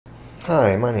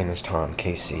Hi, my name is Tom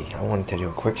Casey. I wanted to do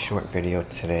a quick short video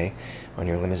today on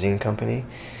your limousine company.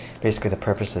 Basically, the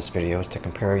purpose of this video is to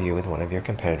compare you with one of your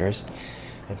competitors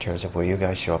in terms of where you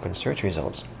guys show up in search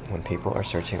results when people are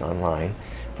searching online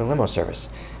for limo service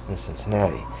in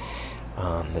Cincinnati.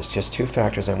 There's just two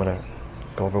factors I want to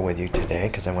go over with you today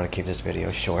because I want to keep this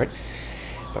video short.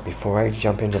 But before I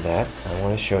jump into that, I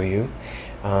want to show you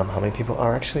how many people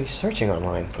are actually searching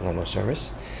online for limo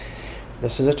service.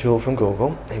 This is a tool from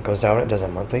Google. It goes out and does a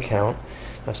monthly count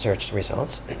of search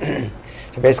results.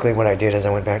 So basically what I did is I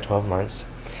went back 12 months,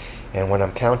 and what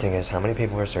I'm counting is how many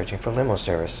people are searching for limo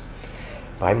service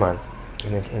by month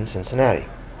in Cincinnati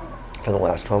for the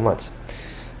last 12 months.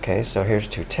 Okay, so here's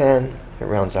 210. It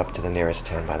rounds up to the nearest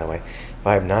 10, by the way.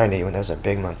 590, when that was a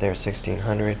big month there,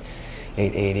 1600.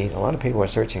 880. A lot of people are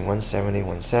searching 170,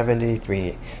 170,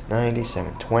 390,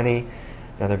 720.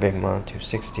 Another big month,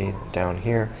 260 down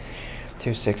here.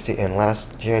 260, and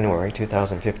last January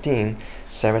 2015,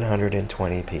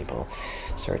 720 people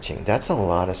searching. That's a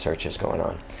lot of searches going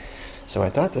on. So I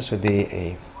thought this would be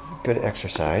a good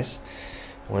exercise.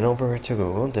 Went over to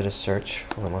Google, did a search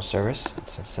for limo service in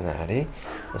Cincinnati.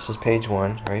 This is page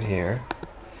 1 right here.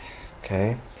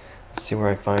 Okay, let's see where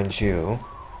I find you.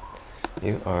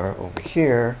 You are over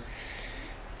here.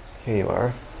 Here you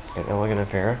are, an Elegant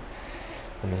Affair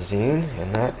limousine,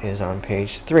 and that is on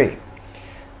page 3.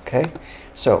 Okay,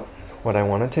 so what I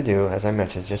wanted to do, as I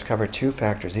mentioned, is just cover two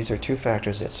factors. These are two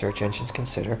factors that search engines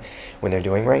consider when they're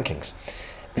doing rankings.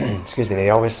 Excuse me,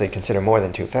 they obviously consider more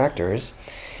than two factors,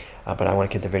 but I want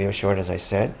to keep the video short, as I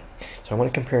said. So I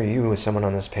want to compare you with someone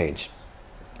on this page.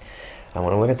 I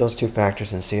want to look at those two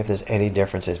factors and see if there's any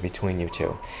differences between you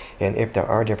two. And if there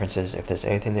are differences, if there's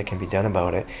anything that can be done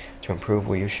about it to improve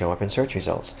where you show up in search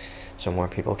results so more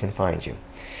people can find you.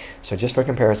 So just for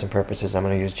comparison purposes, I'm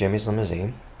going to use Jimmy's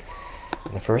Limousine.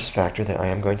 And the first factor that I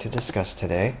am going to discuss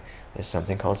today is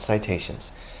something called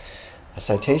citations. A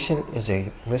citation is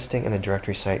a listing in a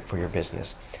directory site for your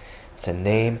business. It's a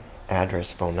name,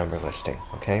 address, phone number listing,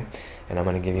 okay? And I'm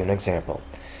going to give you an example.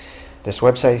 This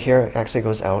website here actually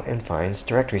goes out and finds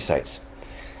directory sites,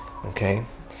 okay?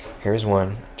 Here's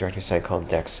one directory site called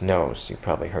Dex Knows. You've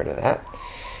probably heard of that.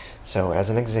 So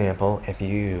as an example, if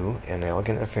you, an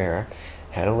Elegant Affair,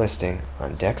 had a listing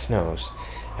on Dex Knows,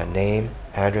 a name,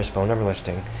 address, phone number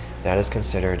listing, that is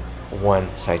considered one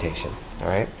citation, all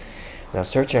right? Now,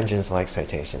 search engines like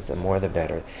citations. The more the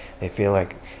better. They feel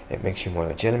like it makes you more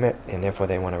legitimate, and therefore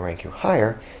they want to rank you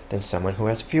higher than someone who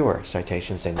has fewer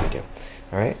citations than you do,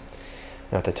 all right?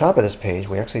 Now, at the top of this page,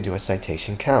 we actually do a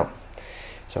citation count.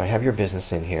 So I have your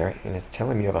business in here, and it's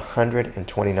telling me you have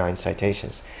 129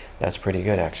 citations. That's pretty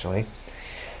good, actually.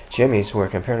 Jimmy's, who we're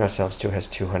comparing ourselves to, has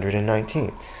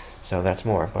 219. So that's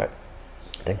more, but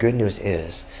the good news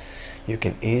is you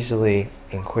can easily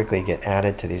and quickly get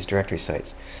added to these directory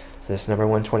sites. So this number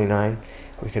 129,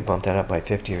 we could bump that up by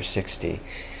 50 or 60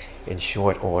 in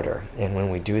short order. And when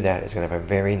we do that, it's going to have a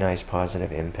very nice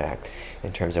positive impact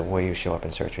in terms of where you show up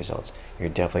in search results. You're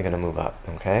definitely going to move up,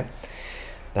 okay?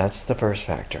 That's the first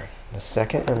factor. The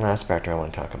second and last factor I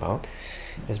want to talk about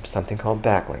is something called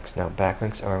backlinks. Now,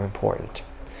 backlinks are important,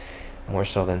 more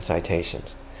so than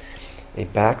citations. A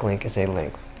backlink is a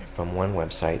link from one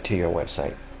website to your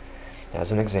website. As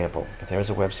an example, if there's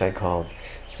a website called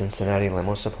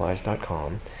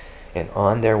CincinnatiLimoSupplies.com, and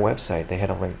on their website they had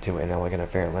a link to an Elegant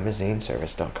Affair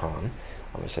LimousineService.com,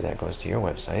 obviously that goes to your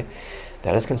website,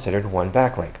 that is considered one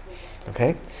backlink.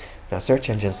 Okay? Now, search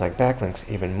engines like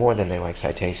backlinks even more than they like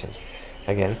citations.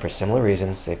 Again, for similar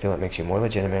reasons, they feel it makes you more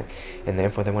legitimate, and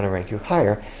therefore they want to rank you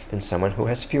higher than someone who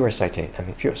has fewer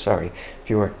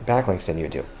backlinks than you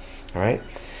do. All right?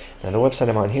 Now, the website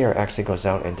I'm on here actually goes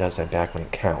out and does a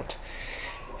backlink count.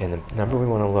 And the number we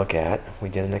want to look at, we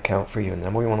did an account for you, and the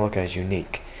number we want to look at is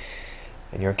unique.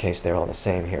 In your case, they're all the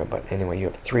same here, but anyway, you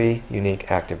have 3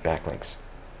 unique active backlinks.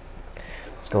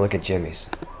 Let's go look at Jimmy's.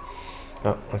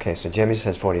 Oh, okay, so Jimmy's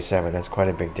has 47. That's quite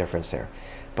a big difference there.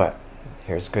 But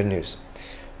here's good news.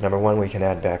 Number 1, we can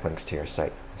add backlinks to your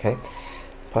site, okay?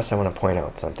 Plus, I want to point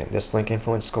out something. This link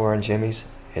influence score on Jimmy's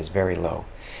is very low.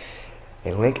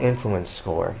 A link influence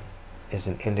score is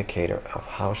an indicator of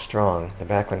how strong the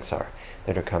backlinks are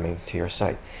that are coming to your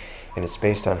site. And it's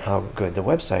based on how good the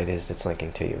website is that's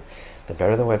linking to you. The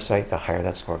better the website, the higher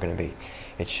that score is going to be.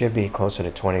 It should be closer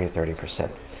to 20 to 30%.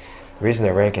 The reason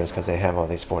they're ranking is because they have all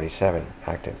these 47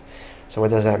 active. So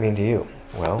what does that mean to you?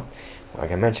 Well,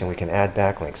 like I mentioned, we can add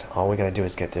backlinks. All we got to do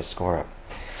is get this score up.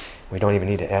 We don't even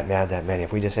need to add that many.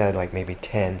 If we just added like maybe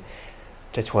 10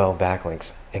 to 12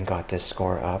 backlinks and got this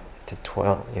score up to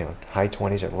 12, high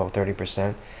 20s or low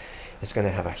 30%, it's going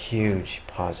to have a huge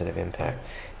positive impact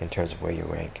in terms of where you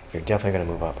rank. You're definitely going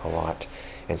to move up a lot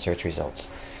in search results.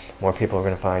 More people are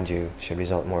going to find you, should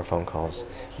result in more phone calls,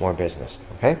 more business,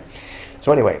 okay?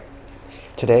 So anyway,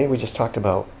 today we just talked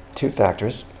about 2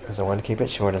 factors, because I want to keep it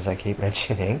short as I keep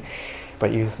mentioning,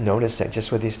 but you notice that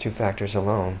just with these 2 factors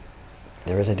alone,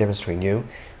 there is a difference between you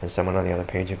and someone on the other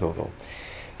page of Google.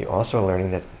 You're also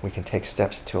learning that we can take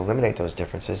steps to eliminate those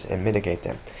differences and mitigate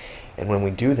them. And when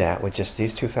we do that with just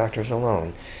these 2 factors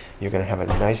alone, you're going to have a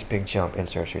nice big jump in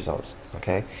search results,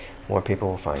 okay? More people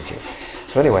will find you.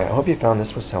 So anyway, I hope you found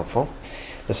this was helpful.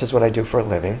 This is what I do for a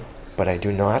living, but I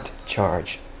do not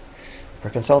charge for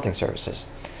consulting services.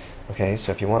 Okay,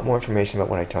 so if you want more information about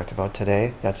what I talked about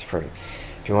today, that's free.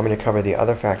 If you want me to cover the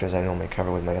other factors I normally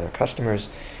cover with my other customers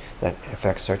that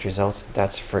affect search results,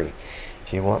 that's free.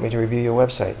 If you want me to review your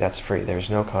website, that's free. There's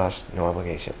no cost, no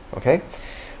obligation. Okay?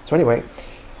 So anyway,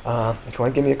 if you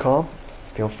want to give me a call,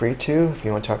 feel free to. If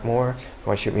you want to talk more, if you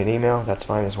want to shoot me an email, that's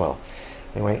fine as well.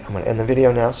 Anyway, I'm going to end the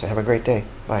video now, so have a great day.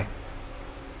 Bye.